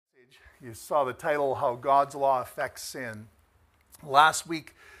message. You saw the title, How God's Law Affects Sin. Last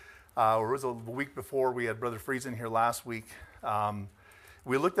week, or was it the week before, we had Brother Friesen here last week.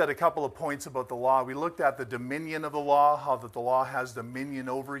 We looked at a couple of points about the law. We looked at the dominion of the law, how that the law has dominion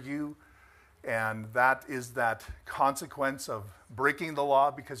over you. And that is that consequence of breaking the law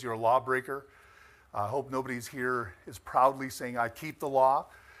because you're a lawbreaker. I hope nobody's here is proudly saying, I keep the law,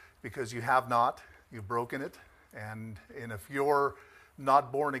 because you have not. You've broken it. And if you're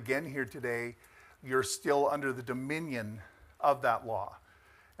not born again here today, you're still under the dominion of that law.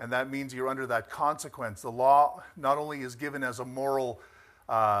 And that means you're under that consequence. The law not only is given as a moral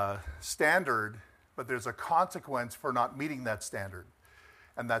standard, but there's a consequence for not meeting that standard.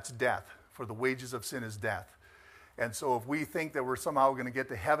 And that's death. For the wages of sin is death. And so if we think that we're somehow going to get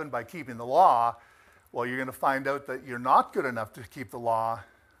to heaven by keeping the law, well, you're going to find out that you're not good enough to keep the law,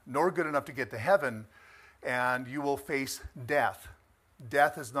 nor good enough to get to heaven, and you will face death.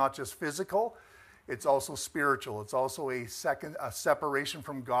 Death is not just physical, it's also spiritual. It's also a separation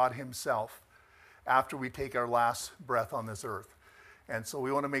from God himself after we take our last breath on this earth. And so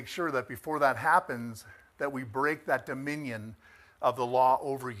we want to make sure that before that happens, that we break that dominion of the law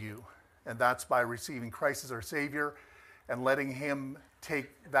over you. And that's by receiving Christ as our Savior and letting him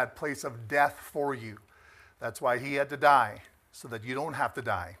take that place of death for you. That's why he had to die, so that you don't have to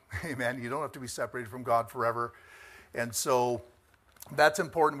die. Amen. You don't have to be separated from God forever. And so that's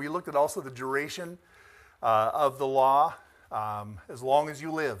important. We looked at also the duration of the law, as long as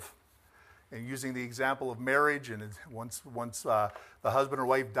you live. And using the example of marriage, and once the husband or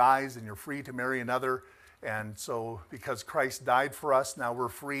wife dies, and you're free to marry another. And so because Christ died for us, now we're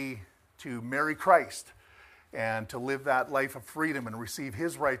free to marry Christ and to live that life of freedom and receive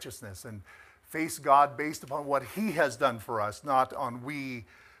his righteousness and face God based upon what he has done for us, not on we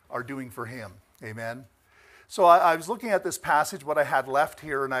are doing for him. Amen. So I was looking at this passage, what I had left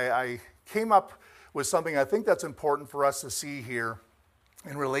here, and I came up with something I think that's important for us to see here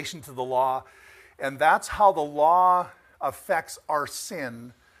in relation to the law, and that's how the law affects our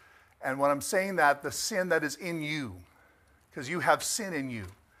sin. And when I'm saying that, the sin that is in you, because you have sin in you.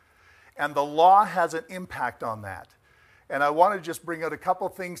 And the law has an impact on that. And I want to just bring out a couple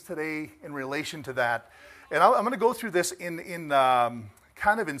things today in relation to that. And I'm going to go through this in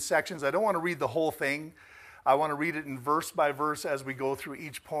kind of in sections. I don't want to read the whole thing. I want to read it in verse by verse as we go through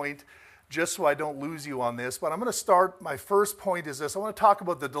each point, just so I don't lose you on this. But I'm going to start, my first point is this. I want to talk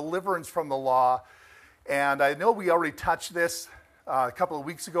about the deliverance from the law. And I know we already touched this a couple of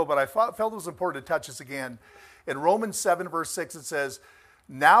weeks ago, but I felt it was important to touch this again. In Romans 7, verse 6, it says,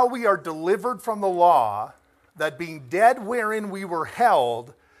 now we are delivered from the law, that being dead wherein we were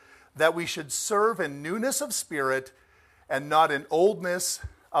held, that we should serve in newness of spirit and not in oldness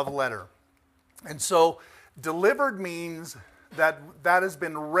of letter. And so delivered means that has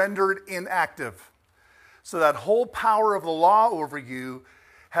been rendered inactive. So that whole power of the law over you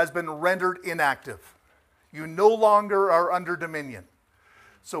has been rendered inactive. You no longer are under dominion.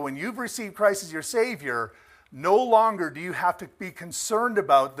 So when you've received Christ as your Savior, no longer do you have to be concerned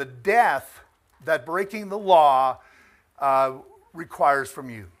about the death that breaking the law requires from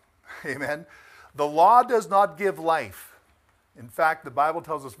you. Amen. The law does not give life. In fact, the Bible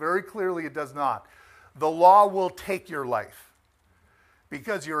tells us very clearly it does not. The law will take your life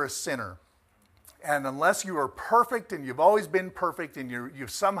because you're a sinner. And unless you are perfect, and you've always been perfect, and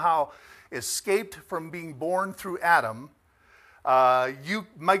you've somehow escaped from being born through Adam, you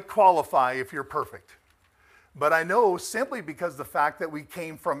might qualify if you're perfect. But I know simply because the fact that we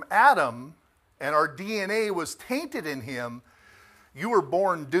came from Adam and our DNA was tainted in him, you were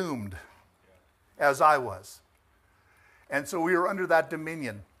born doomed, as I was. And so we were under that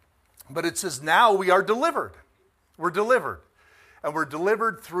dominion. But it says now we are delivered. We're delivered. And we're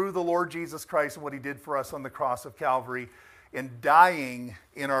delivered through the Lord Jesus Christ and what he did for us on the cross of Calvary in dying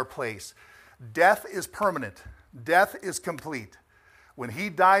in our place. Death is permanent. Death is complete. When he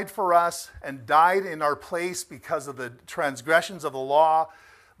died for us and died in our place because of the transgressions of the law,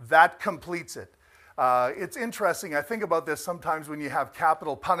 that completes it. It's interesting. I think about this sometimes when you have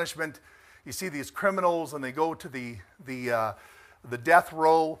capital punishment. You see these criminals and they go to the death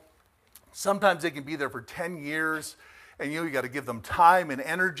row. Sometimes they can be there for 10 years. And you got to give them time and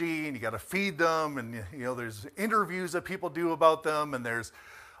energy, and you got to feed them. And there's interviews that people do about them. And there's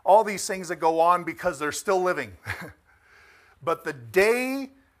all these things that go on because they're still living. But the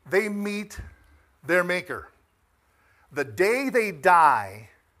day they meet their Maker, the day they die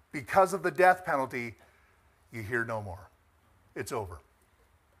because of the death penalty, you hear no more. It's over.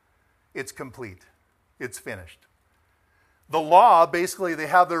 It's complete. It's finished. The law, basically, they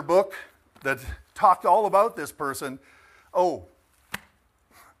have their book that talked all about this person. Oh,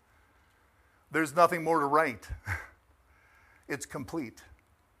 There's nothing more to write. It's complete.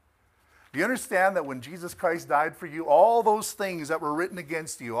 Do you understand that when Jesus Christ died for you, all those things that were written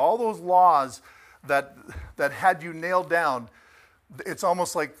against you, all those laws that had you nailed down, it's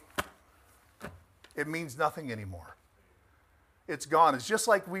almost like it means nothing anymore. It's gone. It's just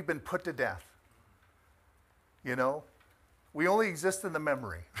like we've been put to death. You know? We only exist in the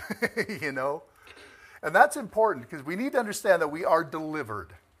memory. You know? And that's important because we need to understand that we are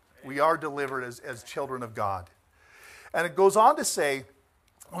delivered. We are delivered as children of God. And it goes on to say,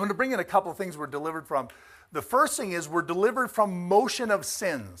 I'm going to bring in a couple of things we're delivered from. The first thing is we're delivered from motion of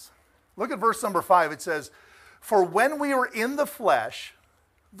sins. Look at verse number 5. It says, for when we were in the flesh,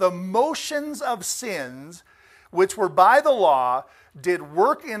 the motions of sins, which were by the law, did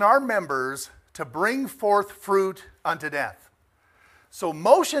work in our members to bring forth fruit unto death. So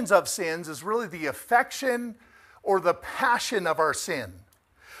motions of sins is really the affection or the passion of our sin.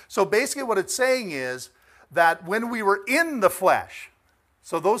 So basically what it's saying is that when we were in the flesh,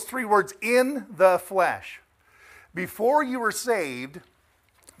 so those three words, in the flesh, before you were saved,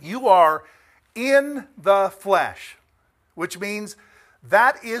 you are in the flesh, which means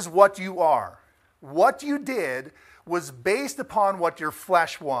that is what you are. What you did was based upon what your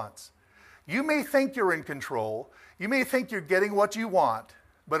flesh wants. You may think you're in control. You may think you're getting what you want.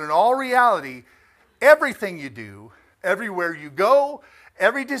 But in all reality, everything you do, everywhere you go,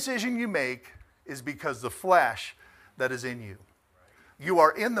 every decision you make is because the flesh that is in you. You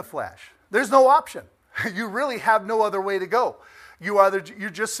are in the flesh. There's no option. You really have no other way to go. You're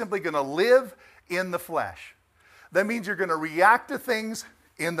just simply going to live in the flesh. That means you're going to react to things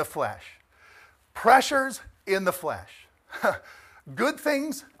in the flesh. Pressures in the flesh. Good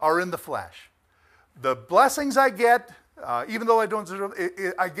things are in the flesh. The blessings I get, even though I don't deserve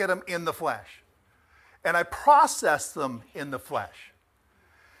it, I get them in the flesh. And I process them in the flesh.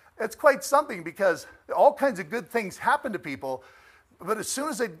 It's quite something because all kinds of good things happen to people, but as soon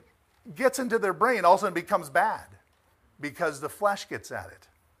as it gets into their brain, all of a sudden it becomes bad because the flesh gets at it.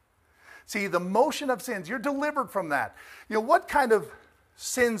 See, the motion of sins, you're delivered from that. You know, what kind of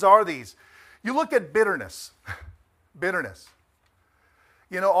sins are these? You look at bitterness. Bitterness.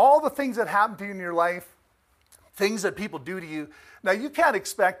 You know, all the things that happen to you in your life, things that people do to you. Now, you can't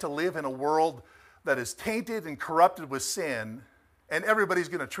expect to live in a world that is tainted and corrupted with sin and everybody's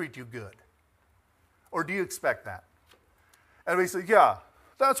going to treat you good. Or do you expect that? Everybody says, yeah,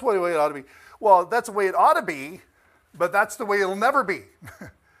 that's the way it ought to be. Well, that's the way it ought to be, but that's the way it'll never be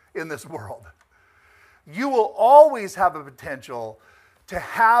in this world. You will always have a potential to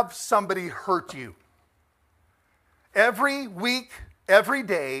have somebody hurt you. Every week, every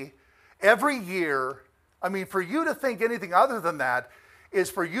day, every year. I mean, for you to think anything other than that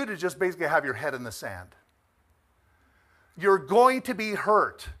is for you to just basically have your head in the sand. You're going to be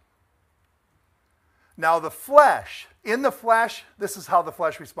hurt. Now, the flesh, in the flesh, this is how the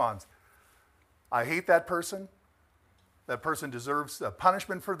flesh responds. I hate that person. That person deserves a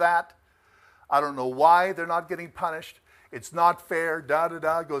punishment for that. I don't know why they're not getting punished. It's not fair,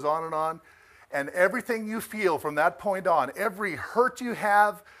 da-da-da, goes on and on. And everything you feel from that point on, every hurt you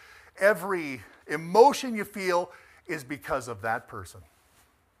have, every emotion you feel is because of that person.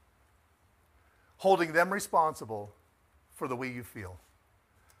 Holding them responsible for the way you feel.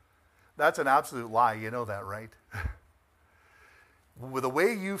 That's an absolute lie, you know that, right? The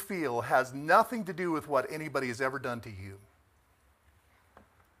way you feel has nothing to do with what anybody has ever done to you.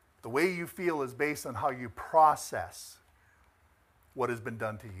 The way you feel is based on how you process what has been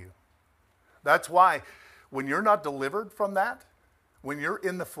done to you. That's why when you're not delivered from that, when you're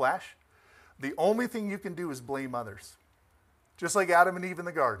in the flesh, the only thing you can do is blame others. Just like Adam and Eve in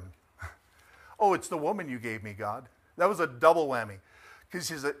the garden. Oh, it's the woman you gave me, God. That was a double whammy. Because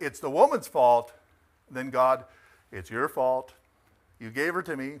he said, it's the woman's fault. Then God, it's your fault. You gave her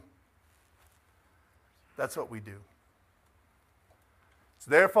to me. That's what we do. It's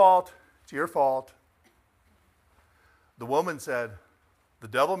their fault. It's your fault. The woman said, the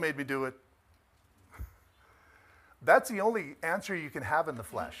devil made me do it. That's the only answer you can have in the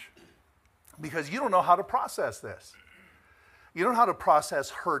flesh. Because you don't know how to process this. You don't know how to process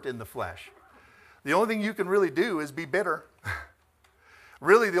hurt in the flesh. The only thing you can really do is be bitter.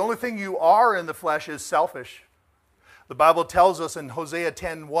 Really, the only thing you are in the flesh is selfish. The Bible tells us in Hosea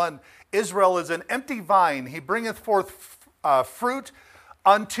 10:1, Israel is an empty vine. He bringeth forth fruit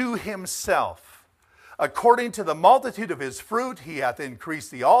unto himself. According to the multitude of his fruit, he hath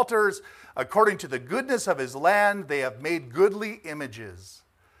increased the altars. According to the goodness of his land, they have made goodly images.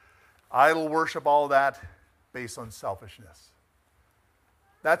 Idol worship, all that based on selfishness.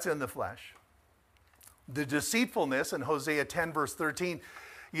 That's in the flesh. The deceitfulness in Hosea 10 verse 13,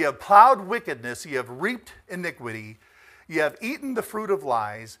 Ye have plowed wickedness, ye have reaped iniquity, ye have eaten the fruit of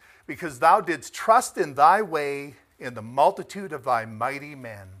lies, because thou didst trust in thy way, in the multitude of thy mighty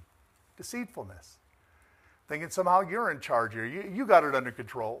men. Deceitfulness. Thinking somehow you're in charge here. You got it under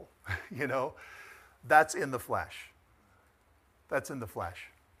control. You know, that's in the flesh. That's in the flesh.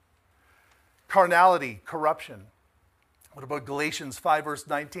 Carnality, corruption. What about Galatians 5, verse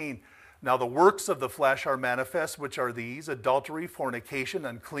 19? Now the works of the flesh are manifest, which are these: adultery, fornication,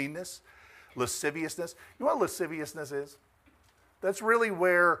 uncleanness, lasciviousness. You know what lasciviousness is? That's really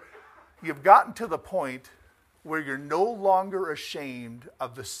where you've gotten to the point where you're no longer ashamed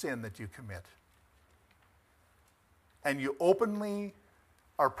of the sin that you commit. And you openly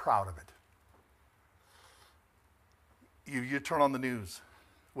are proud of it. You turn on the news,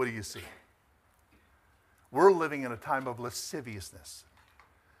 what do you see? We're living in a time of lasciviousness.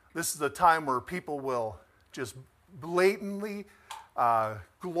 This is a time where people will just blatantly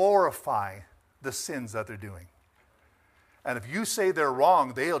glorify the sins that they're doing. And if you say they're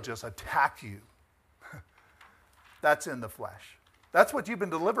wrong, they'll just attack you. That's in the flesh. That's what you've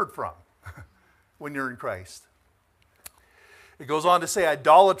been delivered from when you're in Christ. It goes on to say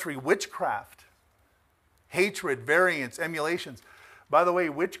idolatry, witchcraft, hatred, variance, emulations. By the way,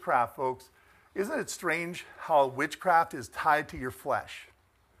 witchcraft, folks, isn't it strange how witchcraft is tied to your flesh?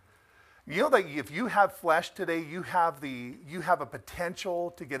 You know that if you have flesh today, you have a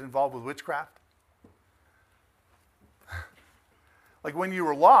potential to get involved with witchcraft? Like when you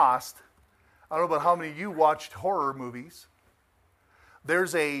were lost, I don't know about how many of you watched horror movies.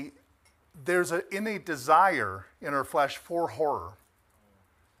 There's an innate desire in our flesh for horror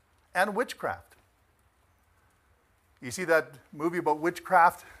and witchcraft. You see that movie about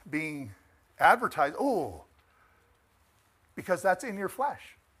witchcraft being advertised? Oh, because that's in your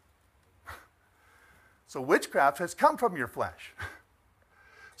flesh. So witchcraft has come from your flesh.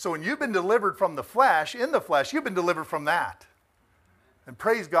 So when you've been delivered from the flesh, in the flesh, you've been delivered from that. And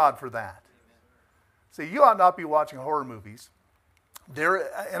praise God for that. See, you ought not be watching horror movies.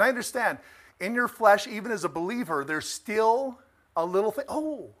 And I understand, in your flesh, even as a believer, there's still a little thing.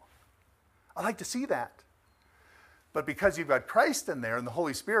 Oh, I like to see that. But because you've got Christ in there and the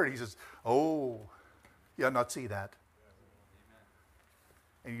Holy Spirit, he says, oh, you ought not see that.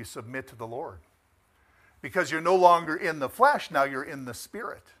 And you submit to the Lord. Because you're no longer in the flesh, now you're in the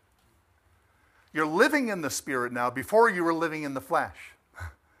Spirit. You're living in the Spirit now. Before you were living in the flesh.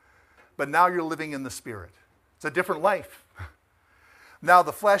 But now you're living in the Spirit. It's a different life. Now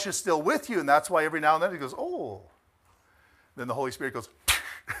the flesh is still with you, and that's why every now and then he goes, oh. Then the Holy Spirit goes,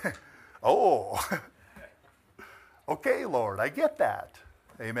 oh. Okay, Lord, I get that.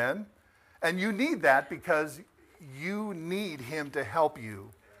 Amen. And you need that because you need him to help you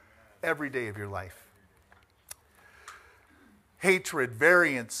every day of your life. Hatred,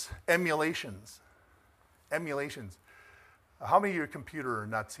 variance, emulations. Emulations. How many of you are computer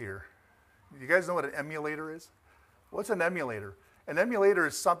nuts here? You guys know what an emulator is? What's an emulator? An emulator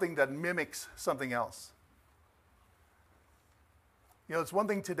is something that mimics something else. You know, it's one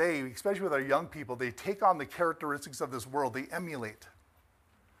thing today, especially with our young people, they take on the characteristics of this world. They emulate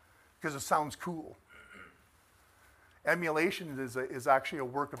because it sounds cool. Emulation is actually a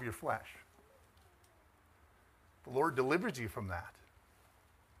work of your flesh. The Lord delivers you from that.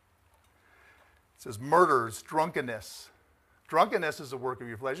 It says murders, drunkenness. Drunkenness is a work of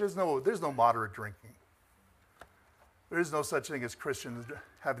your flesh. There's no moderate drinking. There is no such thing as Christians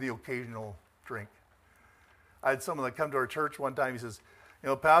have the occasional drink. I had someone that come to our church one time. He says, you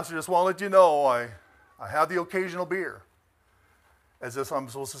know, Pastor, just want to let you know I have the occasional beer. As if I'm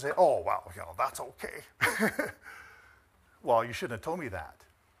supposed to say, oh, wow, you know, that's okay. Well, you shouldn't have told me that,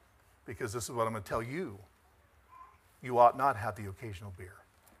 because this is what I'm going to tell you. You ought not have the occasional beer.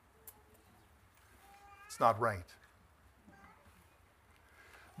 It's not right.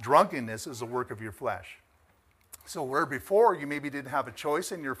 Drunkenness is a work of your flesh. So where before you maybe didn't have a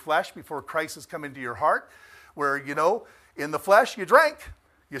choice in your flesh before Christ has come into your heart, where, you know, in the flesh you drank,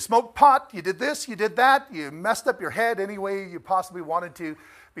 you smoked pot, you did this, you did that, you messed up your head any way you possibly wanted to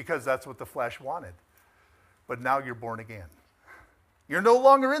because that's what the flesh wanted. But now you're born again. You're no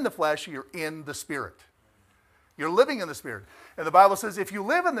longer in the flesh, you're in the Spirit. You're living in the Spirit. And the Bible says if you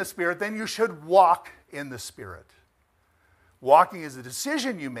live in the Spirit, then you should walk in the Spirit. Walking is a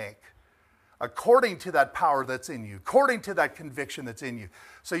decision you make according to that power that's in you, according to that conviction that's in you.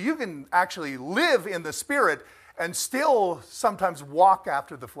 So you can actually live in the Spirit and still sometimes walk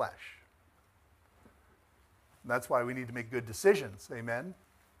after the flesh. And that's why we need to make good decisions. Amen?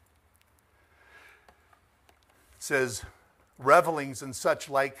 It says, revelings and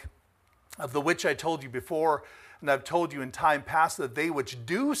such like, of the which I told you before, And I've told you in time past that they which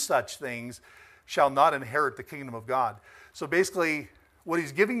do such things shall not inherit the kingdom of God. So basically, what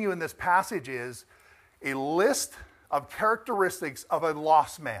he's giving you in this passage is a list of characteristics of a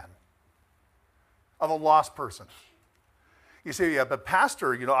lost man, of a lost person. You say, yeah, but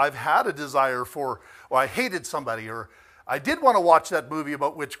pastor, I've had a desire for, or I hated somebody, or I did want to watch that movie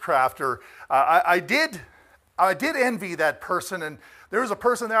about witchcraft, or I did envy that person, and there was a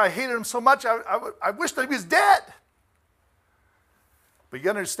person there, I hated him so much, I wish that he was dead. But you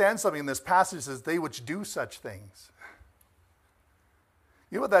understand something in this passage. It says, they which do such things.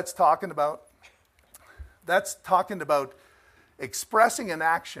 You know what that's talking about? That's talking about expressing an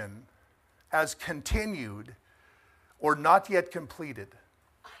action as continued or not yet completed.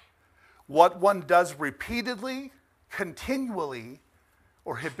 What one does repeatedly, continually,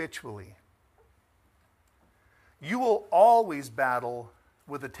 or habitually. You will always battle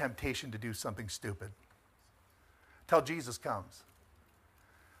with the temptation to do something stupid till Jesus comes.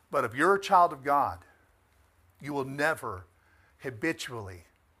 But if you're a child of God, you will never habitually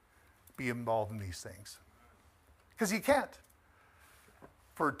be involved in these things. Because you can't.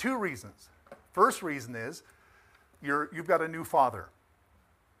 For two reasons. First reason is you've got a new father.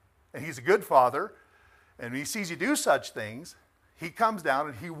 And he's a good father. And when he sees you do such things, he comes down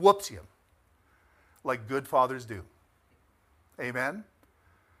and he whoops you. Like good fathers do. Amen?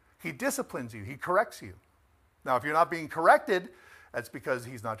 He disciplines you. He corrects you. Now, if you're not being corrected, that's because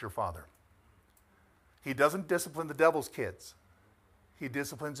he's not your father. He doesn't discipline the devil's kids. He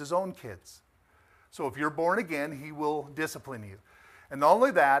disciplines his own kids. So if you're born again, he will discipline you. And not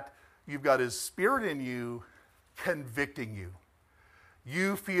only that, you've got his spirit in you convicting you.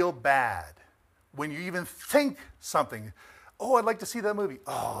 You feel bad when you even think something. Oh, I'd like to see that movie.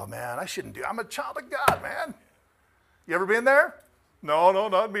 Oh, man, I shouldn't do it. I'm a child of God, man. You ever been there? No,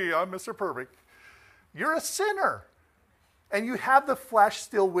 not me. I'm Mr. Perfect. You're a sinner. And you have the flesh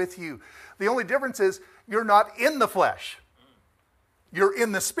still with you. The only difference is you're not in the flesh. You're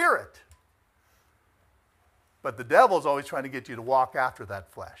in the spirit. But the devil's always trying to get you to walk after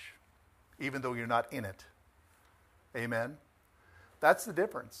that flesh, even though you're not in it. Amen? That's the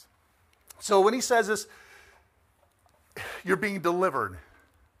difference. So when he says this, you're being delivered.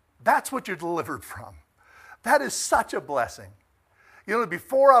 That's what you're delivered from. That is such a blessing.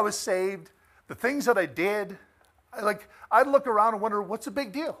 Before I was saved, the things that I did, I'd look around and wonder, what's the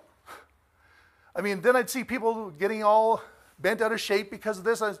big deal? Then I'd see people getting all bent out of shape because of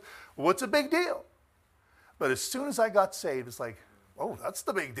this. What's the big deal? But as soon as I got saved, it's like, oh, that's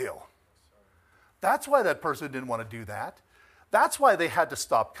the big deal. That's why that person didn't want to do that. That's why they had to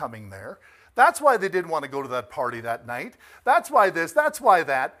stop coming there. That's why they didn't want to go to that party that night. That's why this, that's why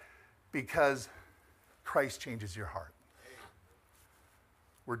that. Because Christ changes your heart.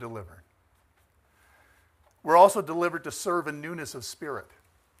 We're delivered. We're also delivered to serve in newness of spirit.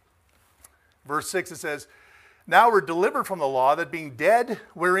 Verse 6, it says, now we're delivered from the law, that being dead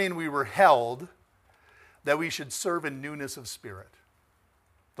wherein we were held, that we should serve in newness of spirit.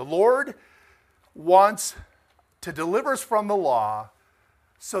 The Lord wants to deliver us from the law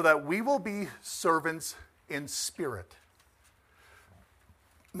so that we will be servants in spirit.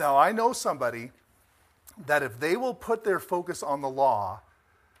 Now, I know somebody that if they will put their focus on the law,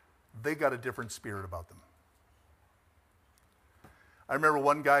 they got a different spirit about them. I remember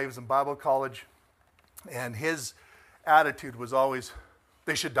one guy who was in Bible college, and his attitude was always,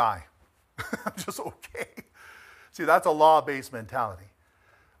 they should die. I'm just okay. See, that's a law-based mentality.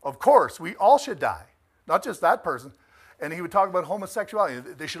 Of course, we all should die, not just that person. And he would talk about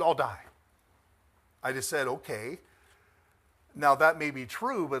homosexuality. They should all die. I just said, okay. Now, that may be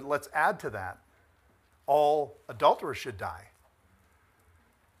true, but let's add to that. All adulterers should die.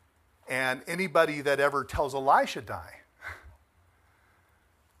 And anybody that ever tells a lie should die.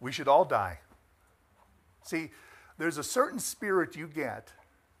 We should all die. See, there's a certain spirit you get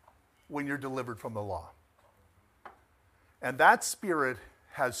when you're delivered from the law. And that spirit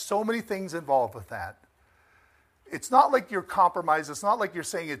has so many things involved with that. It's not like you're compromised. It's not like you're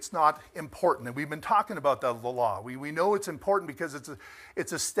saying it's not important. And we've been talking about the law. We know it's important because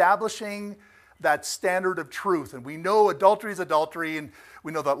it's establishing that standard of truth. And we know adultery is adultery, and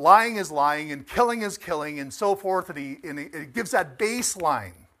we know that lying is lying, and killing is killing, and so forth. And it gives that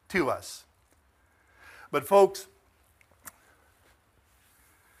baseline to us. But folks,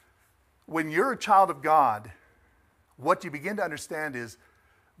 when you're a child of God, what you begin to understand is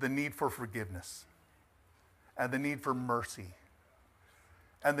the need for forgiveness, and the need for mercy,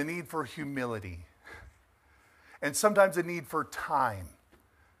 and the need for humility, and sometimes the need for time.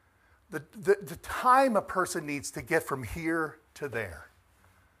 The time a person needs to get from here to there.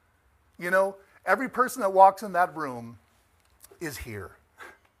 Every person that walks in that room is here.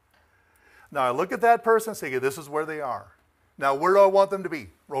 Now I look at that person and say, okay, this is where they are. Now where do I want them to be?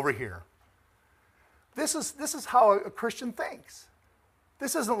 Over here. This is how a Christian thinks.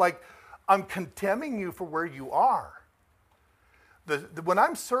 This isn't like I'm condemning you for where you are. When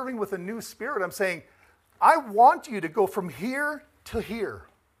I'm serving with a new spirit, I'm saying, I want you to go from here to here.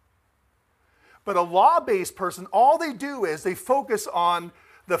 But a law-based person, all they do is they focus on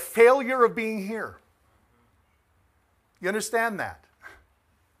the failure of being here. You understand that?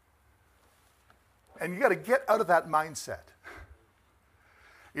 And you got to get out of that mindset.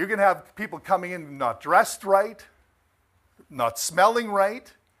 You're going to have people coming in not dressed right, not smelling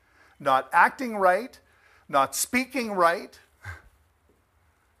right, not acting right, not speaking right.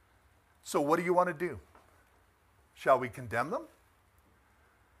 So what do you want to do? Shall we condemn them?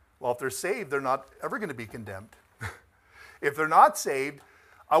 Well, if they're saved, they're not ever going to be condemned. If they're not saved,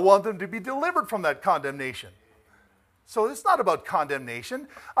 I want them to be delivered from that condemnation. So it's not about condemnation.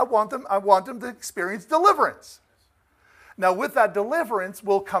 I want them to experience deliverance. Now, with that deliverance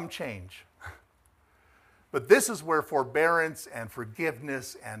will come change. But this is where forbearance and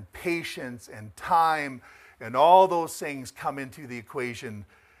forgiveness and patience and time and all those things come into the equation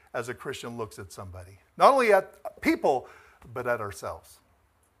as a Christian looks at somebody. Not only at people, but at ourselves.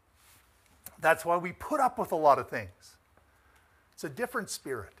 That's why we put up with a lot of things. It's a different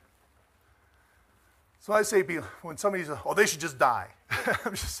spirit. So I say, when somebody says, oh, they should just die.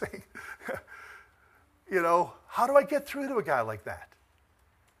 I'm just saying, how do I get through to a guy like that?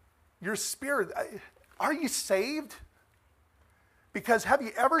 Your spirit, are you saved? Because have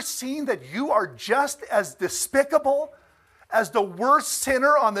you ever seen that you are just as despicable as the worst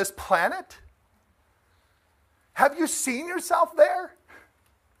sinner on this planet? Have you seen yourself there?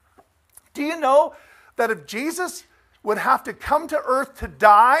 Do you know that if Jesus would have to come to earth to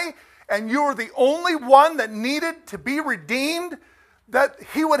die, and you were the only one that needed to be redeemed, that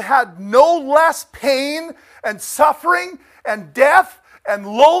he would have no less pain and suffering and death and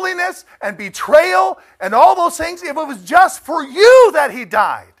loneliness and betrayal and all those things if it was just for you that he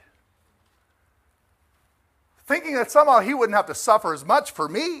died? Thinking that somehow he wouldn't have to suffer as much for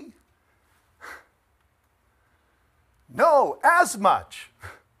me. No, as much.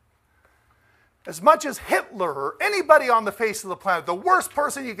 As much as Hitler or anybody on the face of the planet, the worst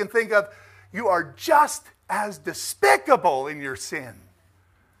person you can think of, you are just as despicable in your sin.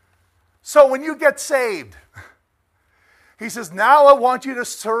 So when you get saved, he says, now I want you to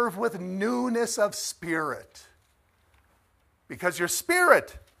serve with newness of spirit. Because your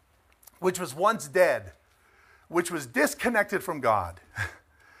spirit, which was once dead, which was disconnected from God,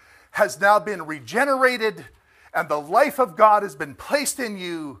 has now been regenerated, and the life of God has been placed in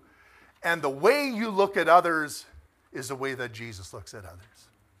you. And the way you look at others is the way that Jesus looks at others.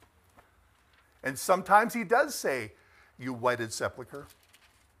 And sometimes he does say, you whited sepulcher.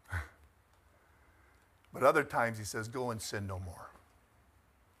 But other times he says, go and sin no more.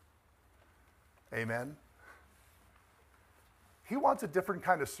 Amen? He wants a different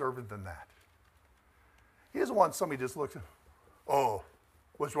kind of servant than that. He doesn't want somebody just looks, oh,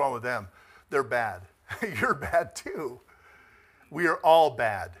 what's wrong with them? They're bad. You're bad too. We are all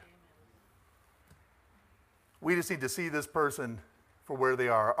bad. We just need to see this person for where they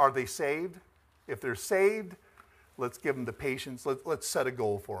are. Are they saved? If they're saved, let's give them the patience. Let's set a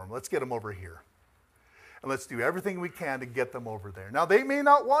goal for them. Let's get them over here. And let's do everything we can to get them over there. Now, they may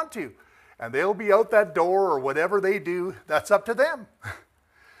not want to, and they'll be out that door or whatever they do. That's up to them.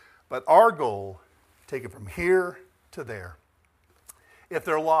 But our goal, take it from here to there. If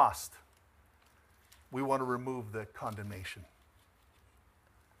they're lost, we want to remove the condemnation.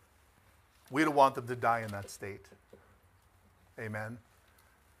 We don't want them to die in that state. Amen.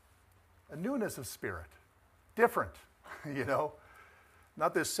 A newness of spirit. Different,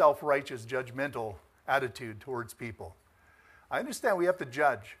 Not this self-righteous, judgmental attitude towards people. I understand we have to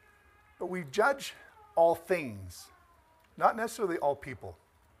judge, but we judge all things, not necessarily all people.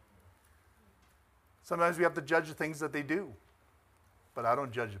 Sometimes we have to judge the things that they do, but I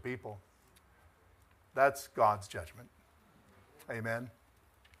don't judge the people. That's God's judgment. Amen.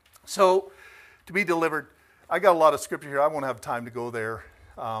 So, to be delivered, I got a lot of scripture here. I won't have time to go there.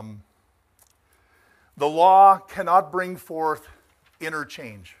 The law cannot bring forth inner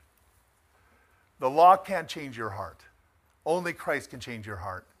change. The law can't change your heart. Only Christ can change your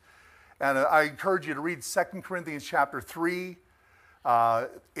heart. And I encourage you to read 2 Corinthians chapter 3.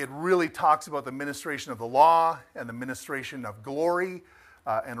 It really talks about the ministration of the law and the ministration of glory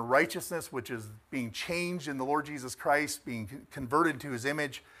and righteousness, which is being changed in the Lord Jesus Christ, being converted to his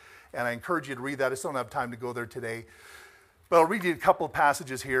image. And I encourage you to read that. I still don't have time to go there today. But I'll read you a couple of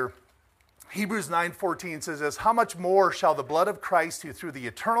passages here. Hebrews 9:14 says this, how much more shall the blood of Christ, who through the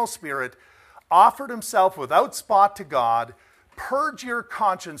eternal Spirit offered himself without spot to God, purge your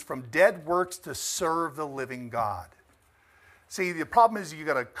conscience from dead works to serve the living God. See, the problem is you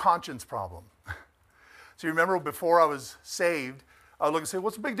got a conscience problem. So you remember before I was saved, I would look and say,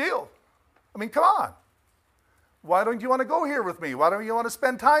 what's the big deal? I mean, come on. Why don't you want to go here with me? Why don't you want to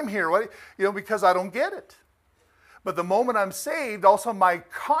spend time here? Because I don't get it. But the moment I'm saved, also my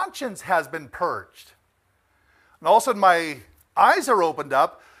conscience has been purged. And all of a sudden my eyes are opened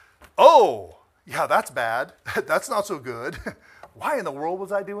up. Oh, yeah, that's bad. That's not so good. Why in the world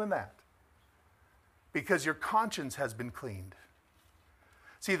was I doing that? Because your conscience has been cleaned.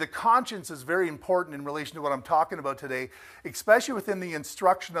 See, the conscience is very important in relation to what I'm talking about today, especially within the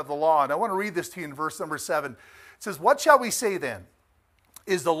instruction of the law. And I want to read this to you in verse number 7. It says, what shall we say then?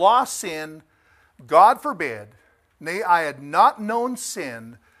 Is the law sin? God forbid. Nay, I had not known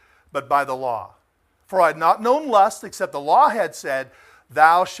sin, but by the law. For I had not known lust, except the law had said,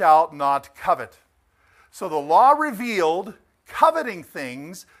 thou shalt not covet. So the law revealed coveting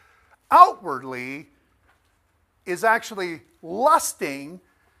things outwardly is actually lusting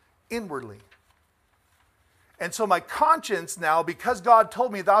inwardly. And so my conscience now, because God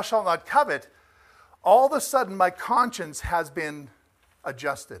told me thou shalt not covet, all of a sudden my conscience has been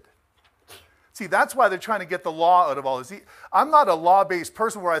adjusted. See, that's why they're trying to get the law out of all this. See, I'm not a law-based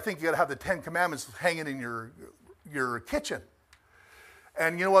person where I think you got to have the 10 Commandments hanging in your kitchen.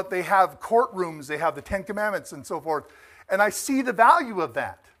 And you know what? They have courtrooms, they have the 10 Commandments and so forth. And I see the value of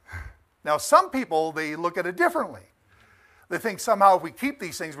that. Now, some people, they look at it differently. They think somehow if we keep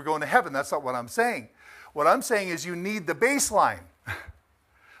these things, we're going to heaven. That's not what I'm saying. What I'm saying is you need the baseline.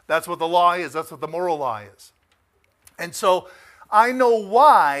 That's what the law is. That's what the moral law is. And so I know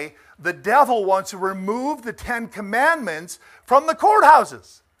why the devil wants to remove the 10 Commandments from the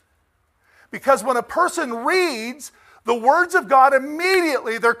courthouses. Because when a person reads the words of God,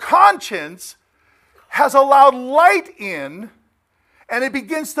 immediately their conscience has allowed light in, and it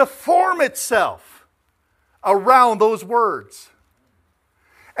begins to form itself around those words.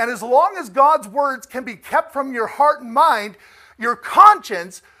 And as long as God's words can be kept from your heart and mind, your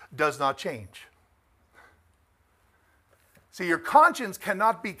conscience does not change. See, your conscience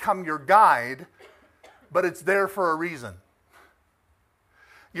cannot become your guide, but it's there for a reason.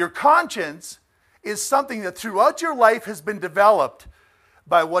 Your conscience is something that throughout your life has been developed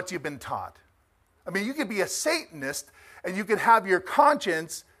by what you've been taught. I mean, you could be a Satanist and you could have your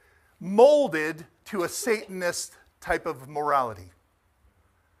conscience molded to a Satanist type of morality.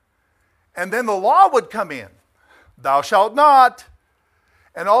 And then the law would come in. Thou shalt not.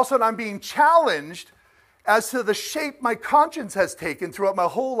 And all of a sudden I'm being challenged as to the shape my conscience has taken throughout my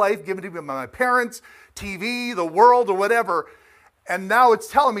whole life, given to me by my parents, TV, the world, or whatever. And now it's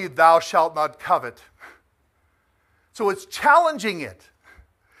telling me, thou shalt not covet. So it's challenging it.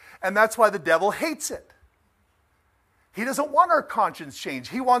 And that's why the devil hates it. He doesn't want our conscience changed.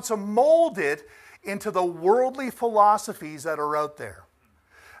 He wants to mold it into the worldly philosophies that are out there.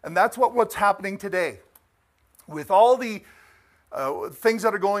 And that's what's happening today. With all the things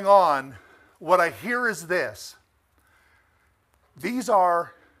that are going on, what I hear is this. These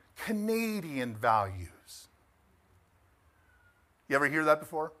are Canadian values. You ever hear that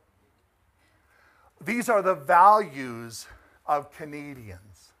before? These are the values of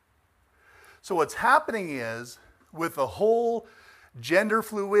Canadians. So what's happening is, with the whole gender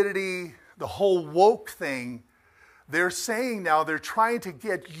fluidity, the whole woke thing, they're saying now they're trying to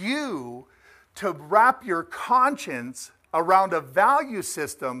get you to wrap your conscience around a value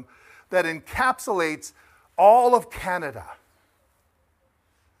system that encapsulates all of Canada.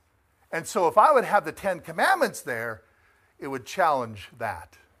 And so if I would have the 10 Commandments there, it would challenge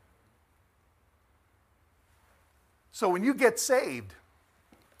that. So when you get saved,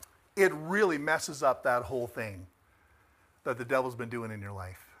 it really messes up that whole thing that the devil's been doing in your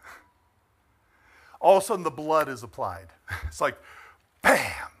life. All of a sudden the blood is applied. It's like,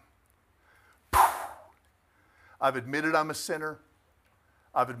 bam! I've admitted I'm a sinner.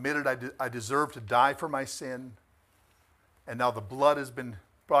 I've admitted I deserve to die for my sin. And now the blood has been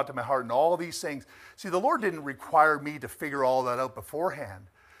brought to my heart and all these things. See, the Lord didn't require me to figure all that out beforehand.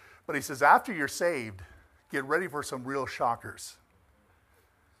 But he says, after you're saved, get ready for some real shockers.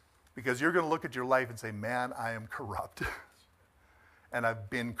 Because you're going to look at your life and say, man, I am corrupt. And I've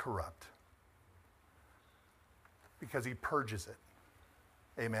been corrupt. Because he purges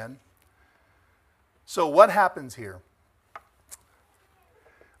it. Amen? So what happens here?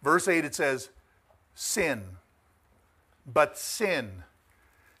 Verse 8, it says, sin, but sin,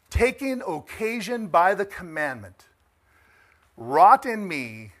 taking occasion by the commandment, wrought in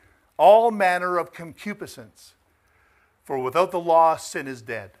me all manner of concupiscence. For without the law, sin is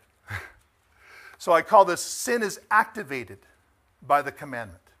dead. So I call this sin is activated by the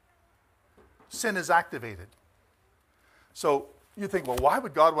commandment. Sin is activated. So you think, well, why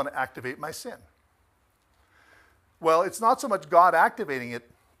would God want to activate my sin? Well, it's not so much God activating it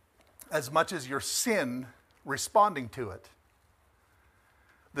as much as your sin responding to it.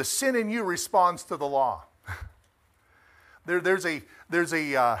 The sin in you responds to the law. There's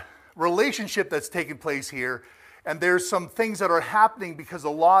a relationship that's taking place here, and there's some things that are happening because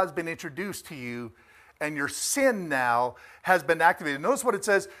the law has been introduced to you, and your sin now has been activated. Notice what it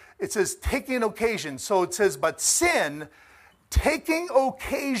says. It says taking occasion. So it says, but sin, taking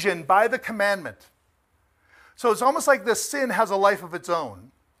occasion by the commandment. So it's almost like this sin has a life of its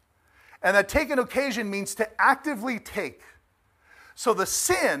own. And that taking occasion means to actively take. So the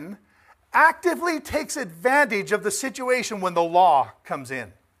sin actively takes advantage of the situation when the law comes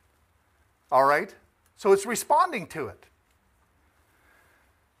in. All right? So it's responding to it.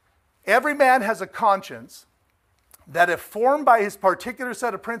 Every man has a conscience that, if formed by his particular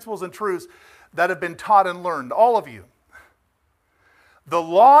set of principles and truths that have been taught and learned, all of you, the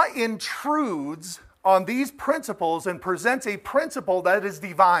law intrudes on these principles and presents a principle that is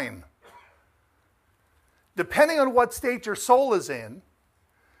divine. Depending on what state your soul is in,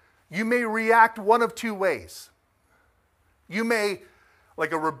 you may react one of two ways. You may,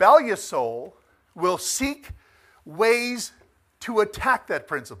 like a rebellious soul, will seek ways to attack that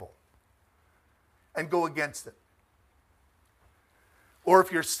principle and go against it. Or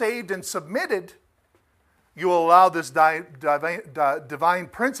if you're saved and submitted, you will allow this divine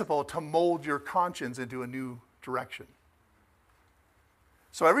principle to mold your conscience into a new direction.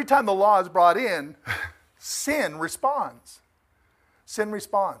 So every time the law is brought in, sin responds. Sin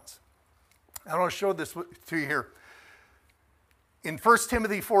responds. I want to show this to you here. In 1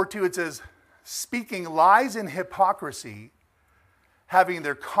 Timothy 4:2 it says, speaking lies and hypocrisy, having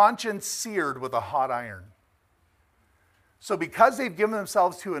their conscience seared with a hot iron. So because they've given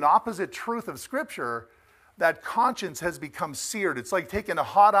themselves to an opposite truth of Scripture, that conscience has become seared. It's like taking a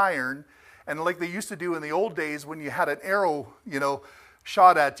hot iron, and like they used to do in the old days when you had an arrow,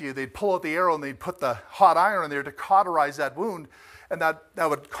 shot at you, they'd pull out the arrow and they'd put the hot iron in there to cauterize that wound, and that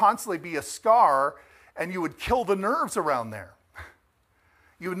would constantly be a scar, and you would kill the nerves around there.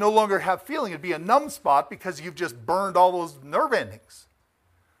 You would no longer have feeling. It'd be a numb spot because you've just burned all those nerve endings.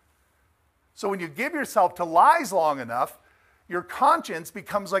 So when you give yourself to lies long enough, your conscience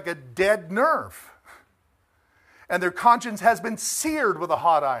becomes like a dead nerve. And their conscience has been seared with a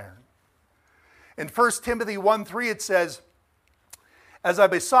hot iron. In 1 Timothy 1:3 it says, as I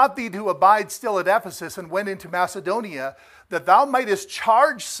besought thee to abide still at Ephesus and went into Macedonia, that thou mightest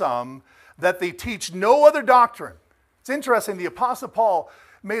charge some that they teach no other doctrine. It's interesting, the Apostle Paul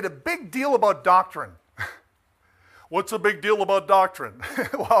made a big deal about doctrine. What's a big deal about doctrine?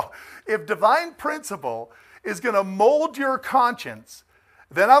 Well, if divine principle is going to mold your conscience,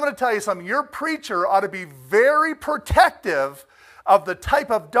 then I'm going to tell you something. Your preacher ought to be very protective of the type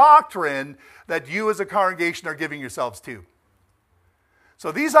of doctrine that you as a congregation are giving yourselves to.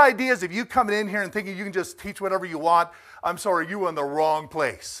 So these ideas of you coming in here and thinking you can just teach whatever you want, I'm sorry, you're in the wrong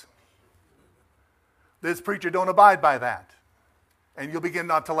place. This preacher don't abide by that. And you'll begin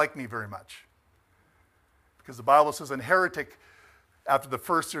not to like me very much. Because the Bible says, an heretic, after the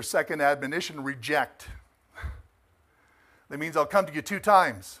first or second admonition, reject. That means I'll come to you 2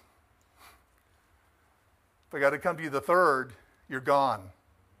 times. If I got to come to you the third, you're gone.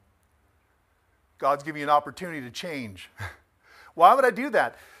 God's giving you an opportunity to change. Why would I do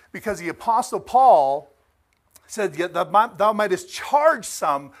that? Because the Apostle Paul said, thou mightest charge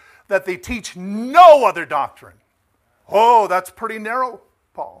some that they teach no other doctrine. Oh, that's pretty narrow,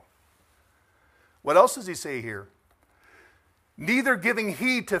 Paul. What else does he say here? Neither giving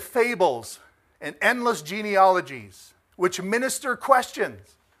heed to fables and endless genealogies, which minister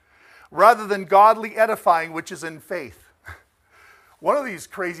questions, rather than godly edifying, which is in faith. One of these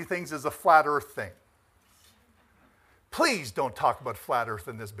crazy things is a flat earth thing. Please don't talk about flat earth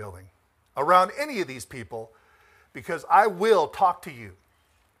in this building, around any of these people, because I will talk to you.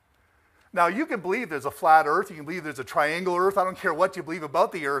 Now, you can believe there's a flat earth, you can believe there's a triangular earth, I don't care what you believe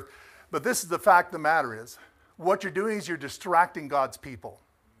about the earth, but this is the fact of the matter is, what you're doing is you're distracting God's people.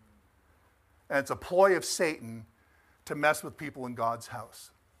 And it's a ploy of Satan to mess with people in God's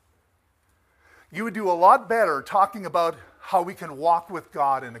house. You would do a lot better talking about how we can walk with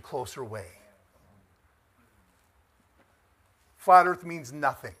God in a closer way. Flat earth means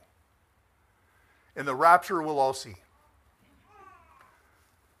nothing. In the rapture, we'll all see.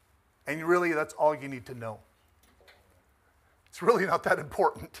 And really, that's all you need to know. It's really not that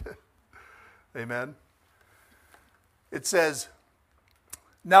important. Amen. It says,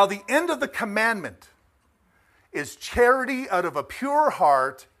 now the end of the commandment is charity out of a pure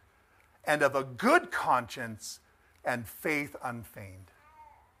heart and of a good conscience and faith unfeigned.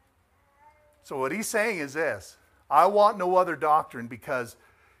 So what he's saying is this: I want no other doctrine, because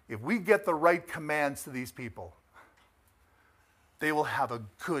if we get the right commands to these people, they will have a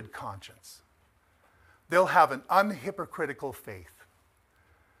good conscience. They'll have an unhypocritical faith.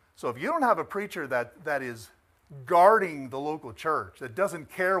 So if you don't have a preacher that is guarding the local church, that doesn't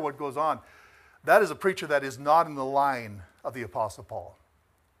care what goes on, that is a preacher that is not in the line of the Apostle Paul.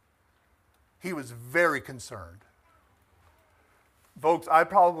 He was very concerned. Folks, I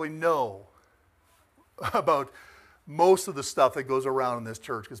probably know about most of the stuff that goes around in this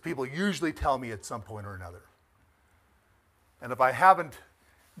church, because people usually tell me at some point or another. And if I haven't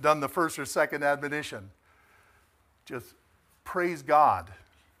done the first or second admonition, just praise God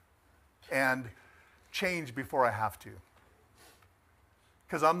and change before I have to.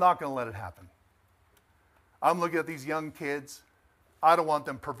 Because I'm not going to let it happen. I'm looking at these young kids. I don't want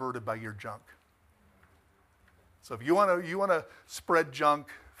them perverted by your junk. So if you want to spread junk,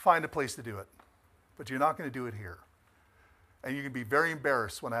 find a place to do it. But you're not going to do it here. And you can be very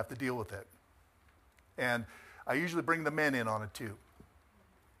embarrassed when I have to deal with it. And I usually bring the men in on it too,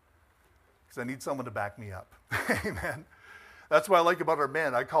 because I need someone to back me up. Amen. That's what I like about our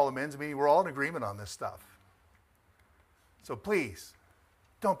men. I call a men's meeting. We're all in agreement on this stuff. So please,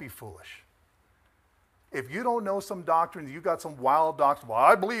 don't be foolish. If you don't know some doctrines, you've got some wild doctrine, well,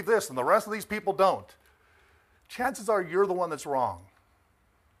 I believe this and the rest of these people don't, chances are you're the one that's wrong.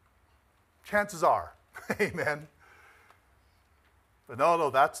 Chances are. Amen. But no,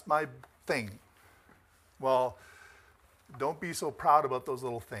 that's my thing. Well, don't be so proud about those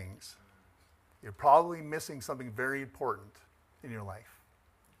little things. You're probably missing something very important in your life.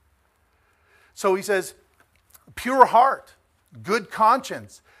 So he says, pure heart, good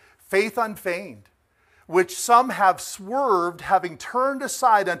conscience, faith unfeigned, which some have swerved, having turned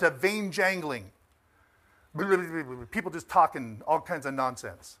aside unto vain jangling. People just talking all kinds of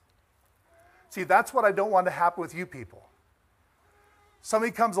nonsense. See, that's what I don't want to happen with you people.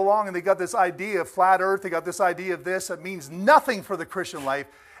 Somebody comes along and they got this idea of flat earth, they got this idea of this that means nothing for the Christian life,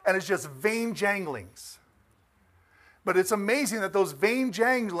 and it's just vain janglings. But it's amazing that those vain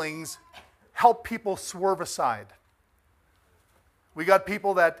janglings help people swerve aside. We got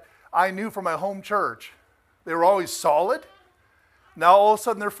people that I knew from my home church. They were always solid. Now all of a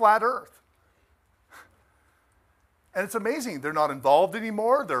sudden they're flat earth. And it's amazing. They're not involved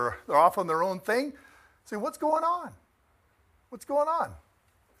anymore. They're off on their own thing. Say, what's going on? What's going on?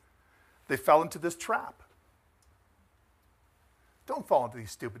 They fell into this trap. Don't fall into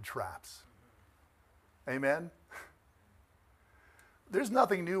these stupid traps. Amen? There's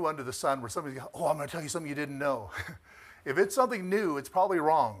nothing new under the sun where somebody goes, oh, I'm going to tell you something you didn't know. If it's something new, it's probably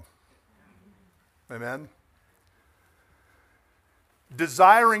wrong. Amen?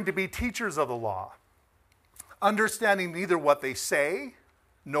 Desiring to be teachers of the law, understanding neither what they say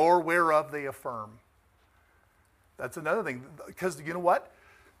nor whereof they affirm. That's another thing, because you know what?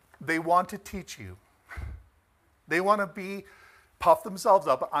 They want to teach you. They want to puff themselves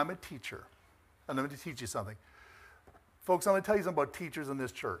up. I'm a teacher, and I'm going to teach you something. Folks, I'm going to tell you something about teachers in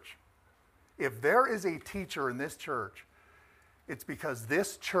this church. If there is a teacher in this church, it's because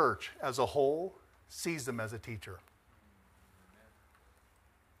this church as a whole sees them as a teacher.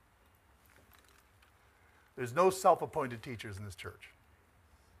 There's no self-appointed teachers in this church.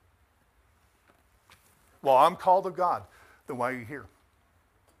 Well, I'm called of God. Then why are you here?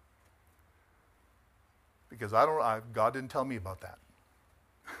 Because God didn't tell me about that.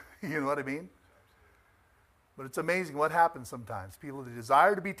 You know what I mean? But it's amazing what happens sometimes. People that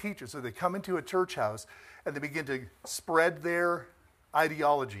desire to be teachers, so they come into a church house and they begin to spread their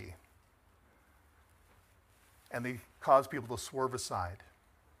ideology. And they cause people to swerve aside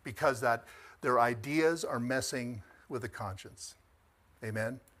because that their ideas are messing with the conscience.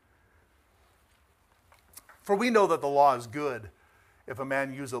 Amen? For we know that the law is good if a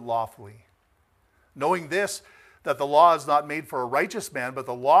man use it lawfully. Knowing this, that the law is not made for a righteous man, but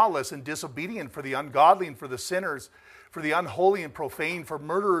the lawless and disobedient, for the ungodly and for the sinners, for the unholy and profane, for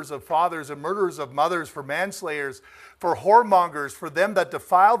murderers of fathers and murderers of mothers, for manslayers, for whoremongers, for them that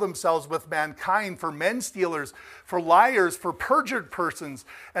defile themselves with mankind, for men stealers, for liars, for perjured persons,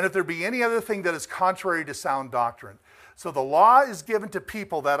 and if there be any other thing that is contrary to sound doctrine. So the law is given to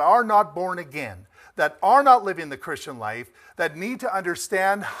people that are not born again, that are not living the Christian life, that need to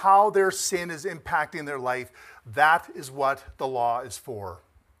understand how their sin is impacting their life. That is what the law is for.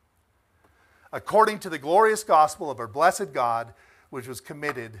 According to the glorious gospel of our blessed God, which was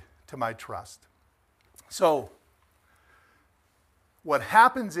committed to my trust. So, what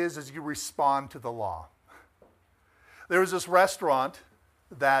happens is you respond to the law. There was this restaurant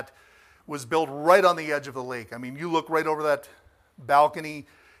that was built right on the edge of the lake. I mean, you look right over that balcony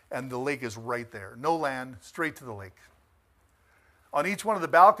and the lake is right there. No land, straight to the lake. On each one of the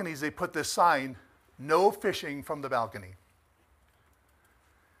balconies, they put this sign, "No fishing from the balcony."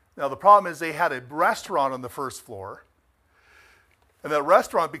 Now, the problem is they had a restaurant on the first floor. And that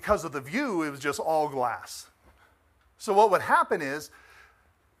restaurant, because of the view, it was just all glass. So what would happen is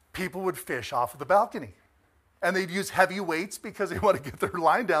people would fish off of the balcony. And they'd use heavy weights because they want to get their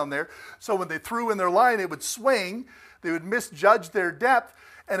line down there. So when they threw in their line, it would swing, they would misjudge their depth,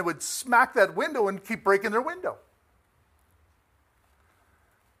 and it would smack that window and keep breaking their window.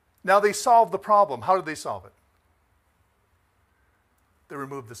 Now they solved the problem. How did they solve it? They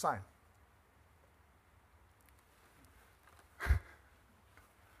removed the sign.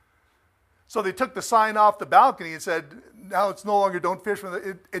 So they took the sign off the balcony and said, now it's no longer don't fish from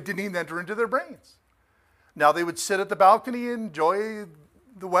it didn't even enter into their brains. Now they would sit at the balcony and enjoy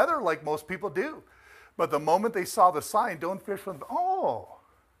the weather like most people do. But the moment they saw the sign, don't fish from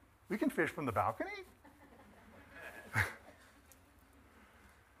we can fish from the balcony?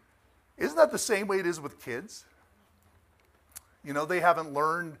 Isn't that the same way it is with kids? You know, they haven't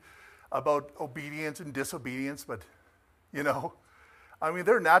learned about obedience and disobedience, but, I mean,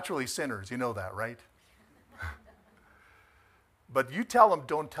 they're naturally sinners. You know that, right? But you tell them,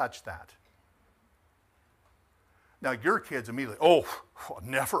 don't touch that. Now, your kids immediately,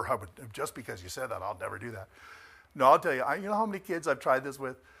 never. Just because you said that, I'll never do that. No, I'll tell you, you know how many kids I've tried this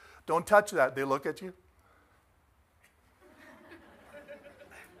with? Don't touch that. They look at you.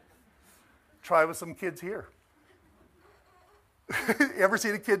 Try with some kids here. You ever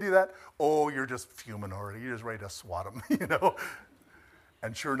seen a kid do that? Oh, you're just fuming already. You're just ready to swat them,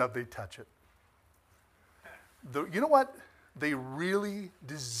 And sure enough, they touch it. You know what? They really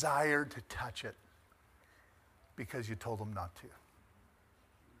desired to touch it because you told them not to.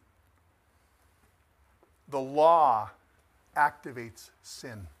 The law activates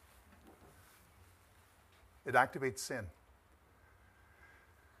sin. It activates sin.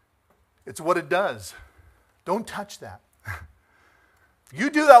 It's what it does. Don't touch that. If you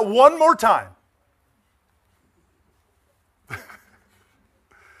do that one more time,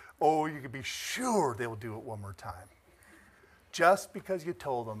 you can be sure they will do it one more time. Just because you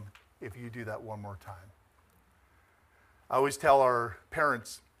told them if you do that one more time. I always tell our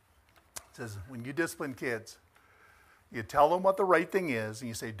parents, says, when you discipline kids, you tell them what the right thing is and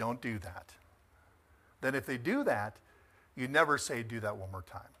you say, don't do that. Then if they do that, you never say, do that one more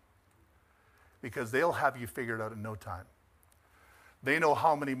time. Because they'll have you figured out in no time. They know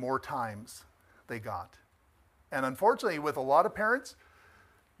how many more times they got. And unfortunately, with a lot of parents,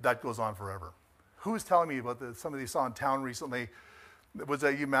 that goes on forever. Who was telling me about somebody saw in town recently? Was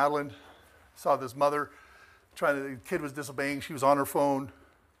that you, Madeline? Saw this mother the kid was disobeying. She was on her phone.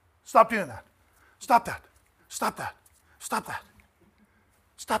 Stop doing that. Stop that. Stop that. Stop that.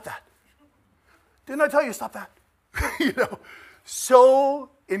 Stop that. Didn't I tell you to stop that? So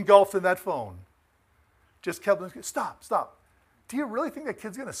engulfed in that phone. Just kept, stop. Do you really think that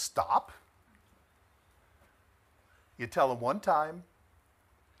kid's going to stop? You tell them one time,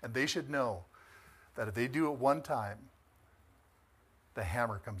 and they should know that if they do it one time, the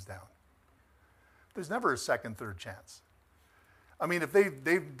hammer comes down. There's never a second, third chance. I mean, if they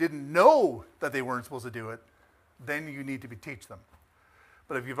didn't know that they weren't supposed to do it, then you need to teach them.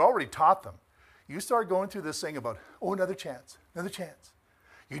 But if you've already taught them, you start going through this thing about, another chance.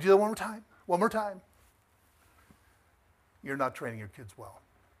 You do that one more time. You're not training your kids well.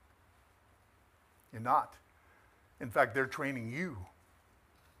 You're not. In fact, they're training you.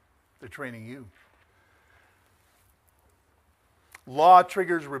 They're training you. Law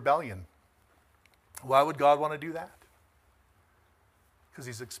triggers rebellion. Why would God want to do that? Because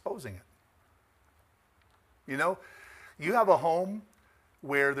he's exposing it. You have a home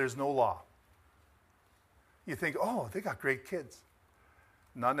where there's no law. You think, they got great kids.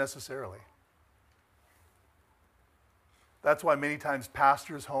 Not necessarily. That's why many times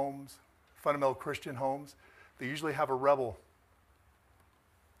pastors' homes, fundamental Christian homes, they usually have a rebel.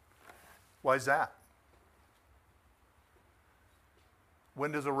 Why is that?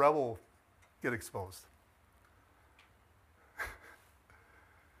 When does a rebel get exposed?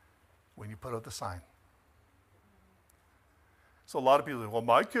 When you put out the sign. So a lot of people say, well,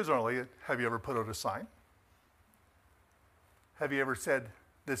 my kids aren't like it. Have you ever put out a sign? Have you ever said,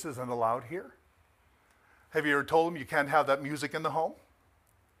 this isn't allowed here? Have you ever told them you can't have that music in the home?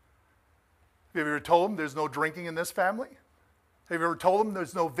 Have you ever told them there's no drinking in this family? Have you ever told them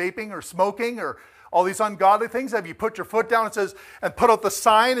there's no vaping or smoking or all these ungodly things? Have you put your foot down and put out the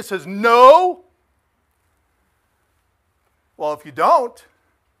sign that says no? Well, if you don't,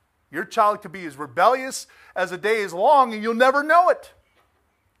 your child could be as rebellious as the day is long and you'll never know it.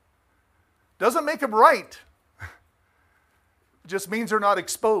 Doesn't make them right. It just means they're not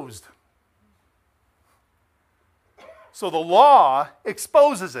exposed. So the law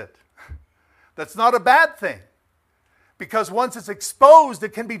exposes it. That's not a bad thing. Because once it's exposed,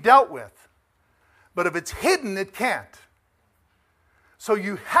 it can be dealt with. But if it's hidden, it can't. So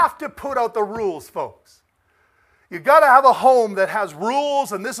you have to put out the rules, folks. You've got to have a home that has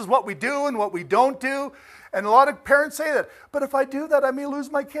rules, and this is what we do and what we don't do. And a lot of parents say that. But if I do that, I may lose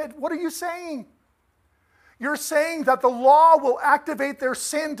my kid. What are you saying? You're saying that the law will activate their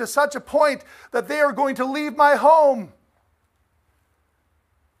sin to such a point that they are going to leave my home.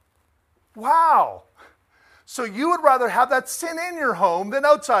 Wow. So you would rather have that sin in your home than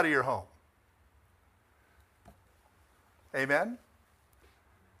outside of your home. Amen?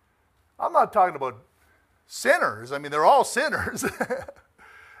 I'm not talking about sinners. I mean, they're all sinners.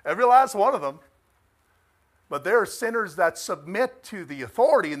 Every last one of them. But there are sinners that submit to the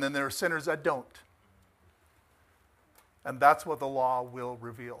authority, and then there are sinners that don't. And that's what the law will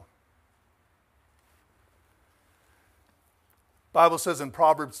reveal. The Bible says in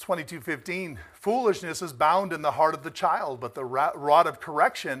Proverbs 22:15, foolishness is bound in the heart of the child, but the rod of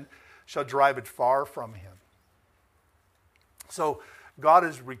correction shall drive it far from him. So God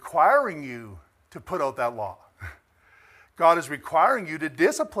is requiring you to put out that law. God is requiring you to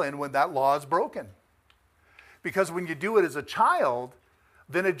discipline when that law is broken. Because when you do it as a child,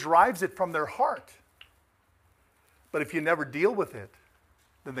 then it drives it from their heart. But if you never deal with it,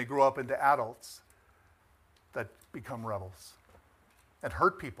 then they grow up into adults that become rebels and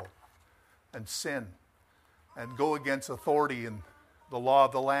hurt people and sin and go against authority and the law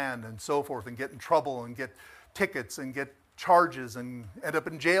of the land and so forth and get in trouble and get tickets and get charges and end up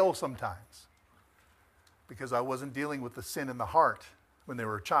in jail sometimes because I wasn't dealing with the sin in the heart when they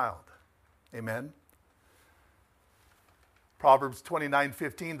were a child. Amen? Proverbs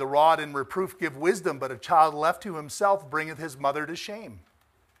 29:15, the rod and reproof give wisdom, but a child left to himself bringeth his mother to shame.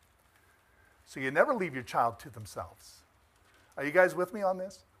 So you never leave your child to themselves. Are you guys with me on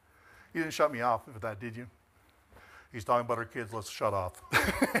this? You didn't shut me off with that, did you? He's talking about our kids, let's shut off.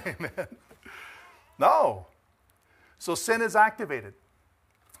 Amen. No. So sin is activated.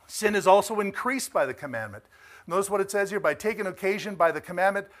 Sin is also increased by the commandment. Notice what it says here, by taking occasion by the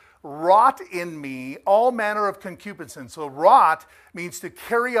commandment, wrought in me all manner of concupiscence. So wrought means to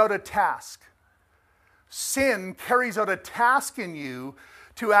carry out a task. Sin carries out a task in you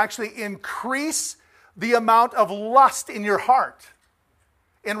to actually increase the amount of lust in your heart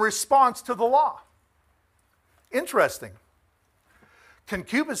in response to the law. Interesting.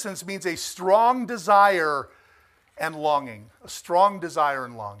 Concupiscence means a strong desire and longing. A strong desire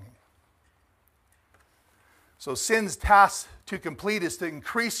and longing. So sin's task to complete is to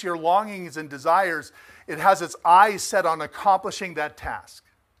increase your longings and desires. It has its eyes set on accomplishing that task.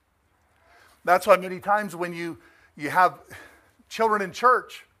 That's why many times when you have children in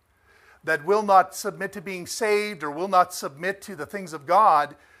church that will not submit to being saved or will not submit to the things of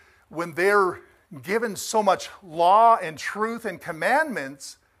God, when they're given so much law and truth and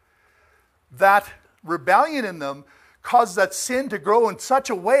commandments, that rebellion in them causes that sin to grow in such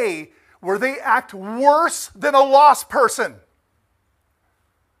a way where they act worse than a lost person.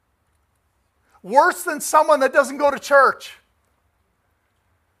 Worse than someone that doesn't go to church.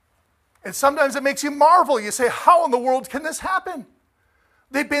 And sometimes it makes you marvel. You say, how in the world can this happen?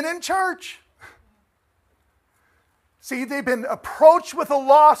 They've been in church. See, they've been approached with the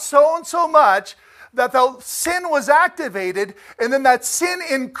law so and so much that the sin was activated, and then that sin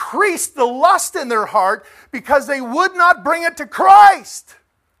increased the lust in their heart because they would not bring it to Christ.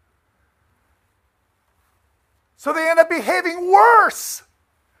 So they end up behaving worse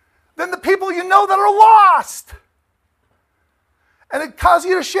than the people you know that are lost. And it causes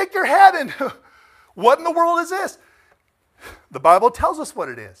you to shake your head and, what in the world is this? The Bible tells us what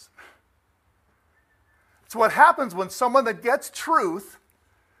it is. It's what happens when someone that gets truth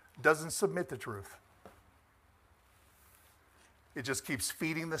doesn't submit to truth. It just keeps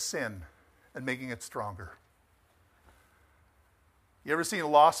feeding the sin and making it stronger. You ever seen a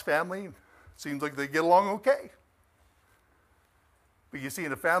lost family? Seems like they get along okay. But you see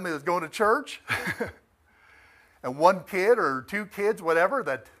in a family that's going to church, and one kid or two kids, whatever,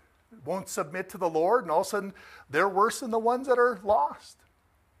 that won't submit to the Lord, and all of a sudden they're worse than the ones that are lost.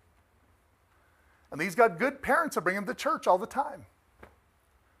 And these got good parents that bring them to church all the time.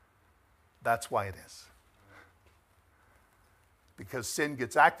 That's why it is. because sin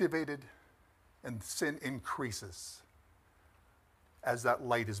gets activated and sin increases as that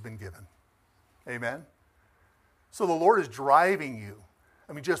light has been given. Amen? So the Lord is driving you.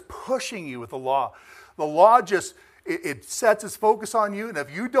 I mean, just pushing you with the law. The law just, it sets its focus on you, and if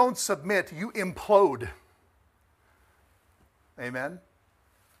you don't submit, you implode. Amen?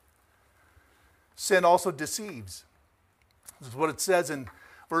 Sin also deceives. This is what it says in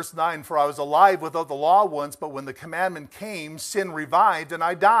verse 9, "For I was alive without the law once, but when the commandment came, sin revived, and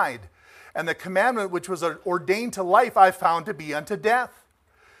I died. And the commandment which was ordained to life I found to be unto death.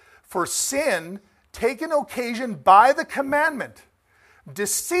 For sin, taken occasion by the commandment,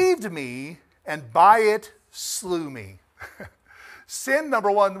 deceived me, and by it slew me." Sin, number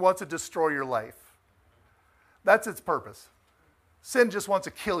one, wants to destroy your life. That's its purpose. Sin just wants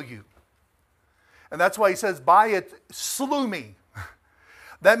to kill you. And that's why he says, "By it slew me."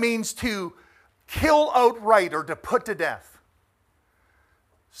 That means to kill outright or to put to death.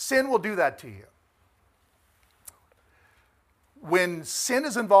 Sin will do that to you. When sin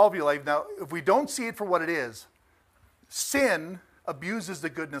is involved in your life, now, if we don't see it for what it is, sin abuses the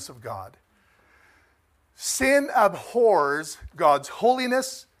goodness of God. Sin abhors God's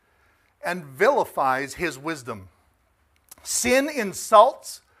holiness and vilifies his wisdom. Sin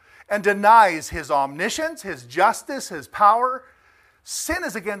insults and denies his omniscience, his justice, his power. Sin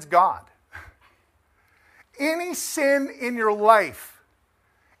is against God. Any sin in your life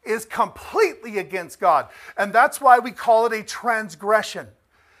is completely against God. And that's why we call it a transgression.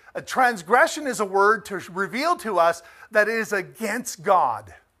 A transgression is a word to reveal to us that it is against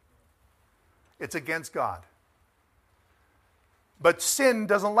God. It's against God. But sin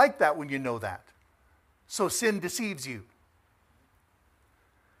doesn't like that when you know that. So sin deceives you.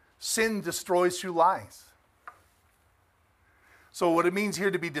 Sin destroys through lies. So what it means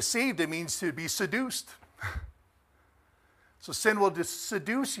here to be deceived, it means to be seduced. So sin will just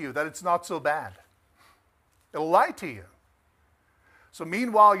seduce you that it's not so bad. It'll lie to you. So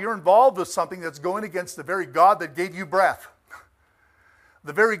meanwhile, you're involved with something that's going against the very God that gave you breath.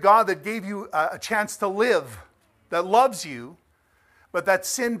 The very God that gave you a chance to live, that loves you, but that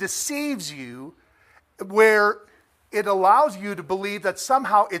sin deceives you where it allows you to believe that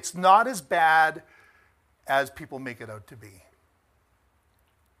somehow it's not as bad as people make it out to be.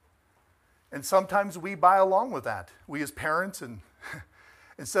 And sometimes we buy along with that. We as parents, and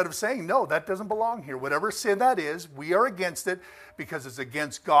instead of saying, no, that doesn't belong here. Whatever sin that is, we are against it because it's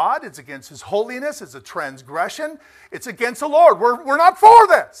against God, it's against his holiness, it's a transgression, it's against the Lord. We're not for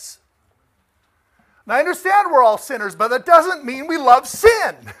this. And I understand we're all sinners, but that doesn't mean we love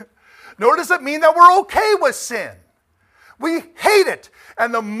sin. Nor does it mean that we're okay with sin. We hate it.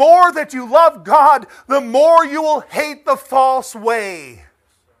 And the more that you love God, the more you will hate the false way.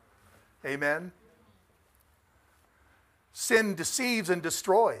 Amen? Sin deceives and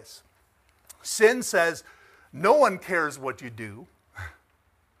destroys. Sin says, no one cares what you do.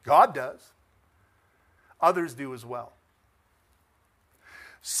 God does. Others do as well.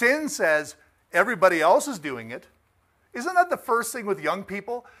 Sin says, everybody else is doing it. Isn't that the first thing with young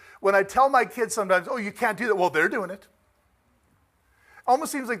people? When I tell my kids sometimes, oh, you can't do that. Well, they're doing it.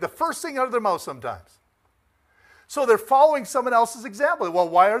 Almost seems like the first thing out of their mouth sometimes. So they're following someone else's example. Well,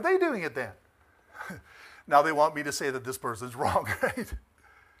 why are they doing it then? Now they want me to say that this person's wrong, right?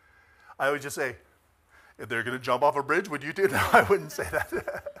 I always just say, if they're going to jump off a bridge, would you do it? No, I wouldn't say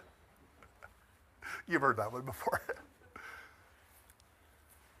that. You've heard that one before.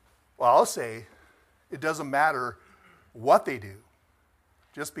 Well, I'll say, it doesn't matter what they do.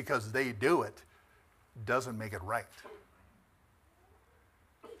 Just because they do it doesn't make it right.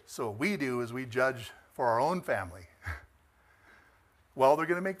 So what we do is we judge for our own family. Well, they're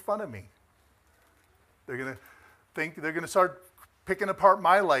going to make fun of me. They're going to start picking apart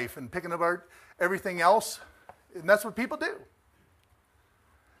my life and picking apart everything else. And that's what people do.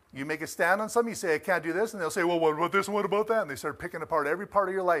 You make a stand on something, you say, I can't do this, and they'll say, well, what about this and what about that? And they start picking apart every part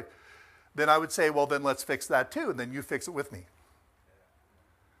of your life. Then I would say, well, then let's fix that too, and then you fix it with me.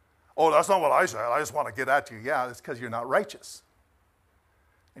 Oh, that's not what I said. I just want to get at you. Yeah, that's because you're not righteous.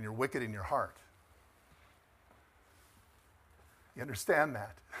 And you're wicked in your heart. You understand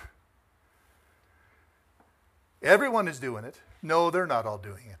that? Everyone is doing it. No, they're not all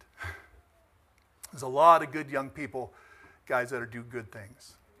doing it. There's a lot of good young people, guys that do good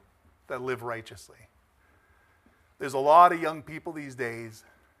things, that live righteously. There's a lot of young people these days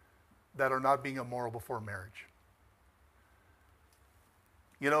that are not being immoral before marriage.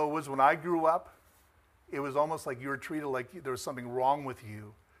 You know, it was when I grew up, it was almost like you were treated like there was something wrong with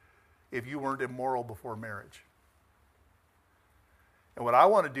you if you weren't immoral before marriage. And what I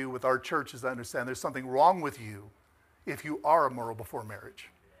want to do with our church is to understand there's something wrong with you if you are immoral before marriage.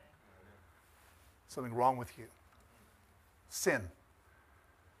 Something wrong with you. Sin.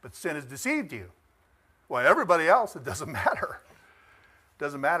 But sin has deceived you. Well, everybody else, it doesn't matter. It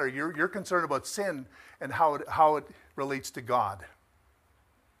doesn't matter. You're concerned about sin and how it relates to God.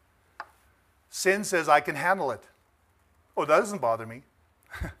 Sin says, I can handle it. Oh, that doesn't bother me.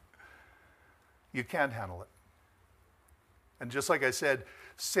 You can't handle it. And just like I said,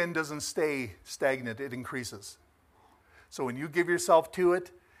 sin doesn't stay stagnant, it increases. So when you give yourself to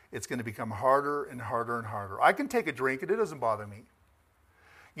it, it's going to become harder and harder and harder. I can take a drink and it doesn't bother me.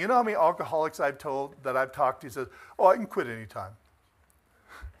 You know how many alcoholics I've talked to says, oh, I can quit anytime.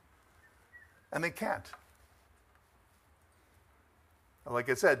 And they can't. Like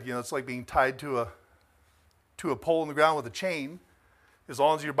I said, it's like being tied to a pole in the ground with a chain. As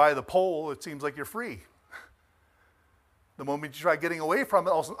long as you're by the pole, it seems like you're free. The moment you try getting away from it,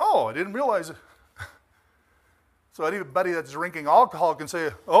 all of a sudden, oh, I didn't realize it. So anybody that's drinking alcohol can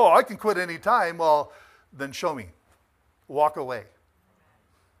say, oh, I can quit any time. Well, then show me. Walk away.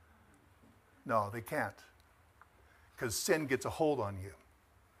 No, they can't. Because sin gets a hold on you.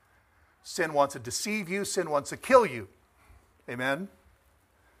 Sin wants to deceive you. Sin wants to kill you. Amen?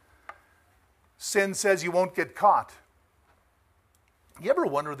 Sin says you won't get caught. You ever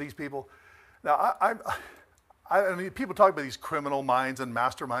wonder these people? Now, I mean, people talk about these criminal minds and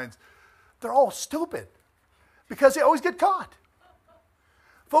masterminds. They're all stupid because they always get caught.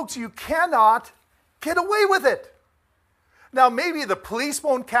 Folks, you cannot get away with it. Now, maybe the police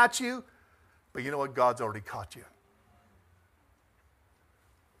won't catch you, but you know what? God's already caught you.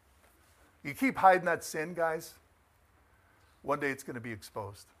 You keep hiding that sin, guys, one day it's going to be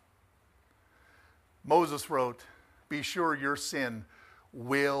exposed. Moses wrote, be sure your sin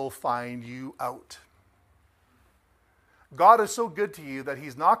will find you out. God is so good to you that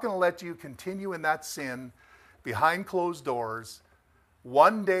he's not going to let you continue in that sin behind closed doors.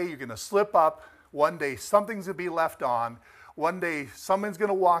 One day you're going to slip up. One day something's going to be left on. One day someone's going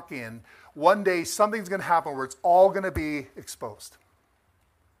to walk in. One day something's going to happen where it's all going to be exposed.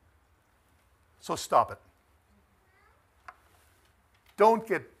 So stop it. Don't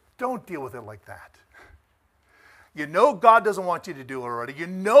deal with it like that. You know God doesn't want you to do it already. You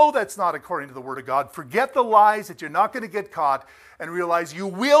know that's not according to the Word of God. Forget the lies that you're not going to get caught and realize you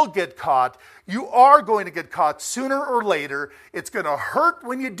will get caught. You are going to get caught sooner or later. It's going to hurt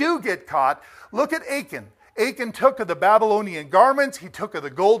when you do get caught. Look at Achan. Achan took of the Babylonian garments. He took of the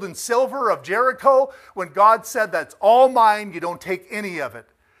gold and silver of Jericho. When God said, that's all mine, you don't take any of it.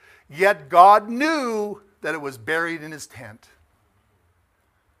 Yet God knew that it was buried in his tent.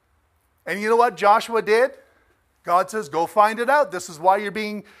 And you know what Joshua did? God says, go find it out. This is why you're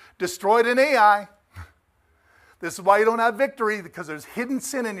being destroyed in Ai. This is why you don't have victory, because there's hidden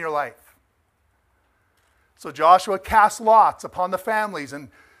sin in your life. So Joshua casts lots upon the families and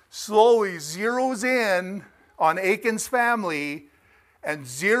slowly zeroes in on Achan's family and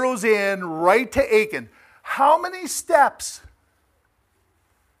zeroes in right to Achan. How many steps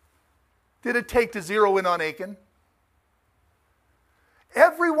did it take to zero in on Achan?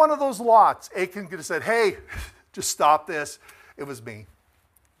 Every one of those lots, Achan could have said, hey, just stop this. It was me.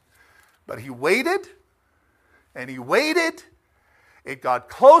 But he waited, and he waited. It got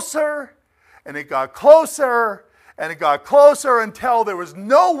closer, and it got closer, and it got closer until there was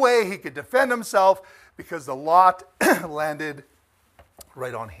no way he could defend himself because the lot landed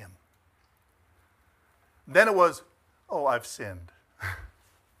right on him. Then it was, oh, I've sinned.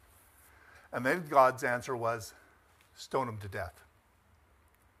 And then God's answer was, stone him to death.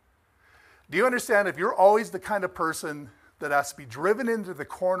 Do you understand? If you're always the kind of person that has to be driven into the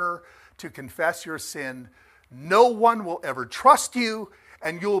corner to confess your sin, no one will ever trust you,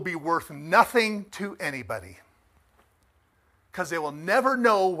 and you'll be worth nothing to anybody. Because they will never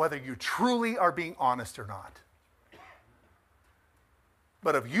know whether you truly are being honest or not.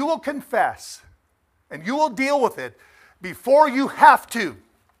 But if you will confess, and you will deal with it before you have to,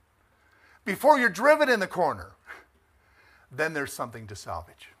 before you're driven in the corner, then there's something to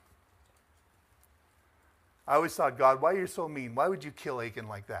salvage. I always thought, God, why are you so mean? Why would you kill Achan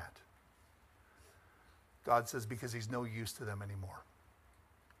like that? God says, because he's no use to them anymore.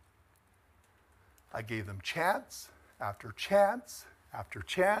 I gave them chance after chance after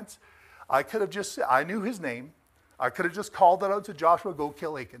chance. I could have just said, I knew his name. I could have just called it out to Joshua, go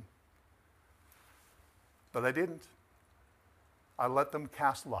kill Achan. But I didn't. I let them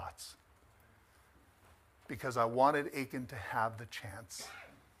cast lots because I wanted Achan to have the chance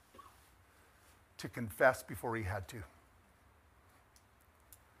to confess before he had to. Do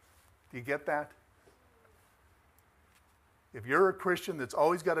you get that? If you're a Christian that's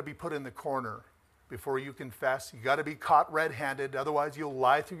always got to be put in the corner before you confess. You got to be caught red-handed, otherwise you'll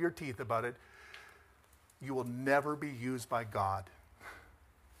lie through your teeth about it. You will never be used by God.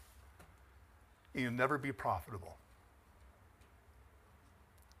 You'll never be profitable.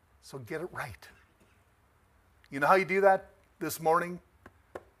 So get it right. You know how you do that this morning?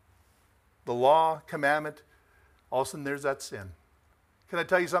 The law, commandment, all of a sudden there's that sin. Can I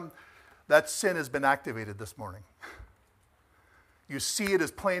tell you something? That sin has been activated this morning. You see it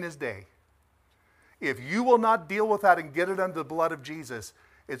as plain as day. If you will not deal with that and get it under the blood of Jesus,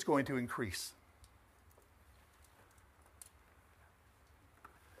 it's going to increase.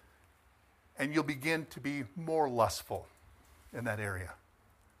 And you'll begin to be more lustful in that area.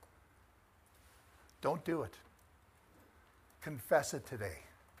 Don't do it. Confess it today.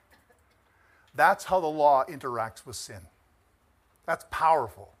 That's how the law interacts with sin. That's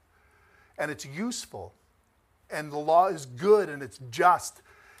powerful. And it's useful. And the law is good and it's just.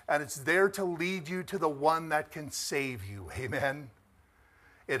 And it's there to lead you to the one that can save you. Amen.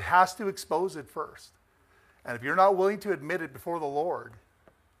 It has to expose it first. And if you're not willing to admit it before the Lord,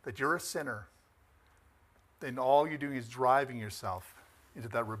 that you're a sinner, then all you're doing is driving yourself into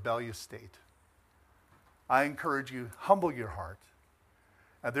that rebellious state. I encourage you, humble your heart.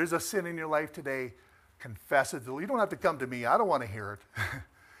 If there's a sin in your life today, confess it. You don't have to come to me. I don't want to hear it.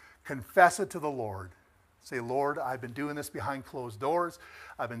 Confess it to the Lord. Say, Lord, I've been doing this behind closed doors.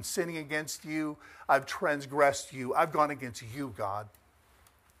 I've been sinning against you. I've transgressed you. I've gone against you, God.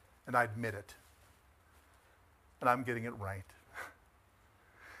 And I admit it. And I'm getting it right.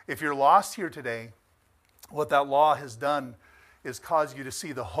 If you're lost here today, what that law has done is cause you to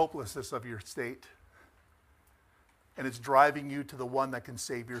see the hopelessness of your state. And it's driving you to the one that can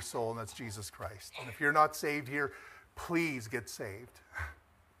save your soul, and that's Jesus Christ. And if you're not saved here, please get saved.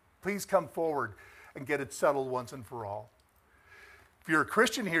 Please come forward and get it settled once and for all. If you're a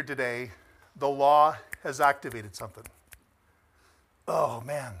Christian here today, the law has activated something. Oh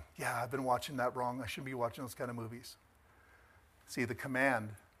man, yeah, I've been watching that wrong. I shouldn't be watching those kind of movies. See, the command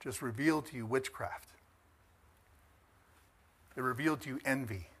just revealed to you witchcraft. It revealed to you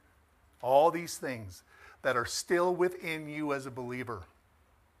envy. All these things that are still within you as a believer.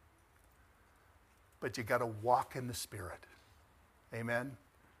 But you got to walk in the Spirit. Amen?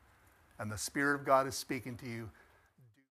 And the Spirit of God is speaking to you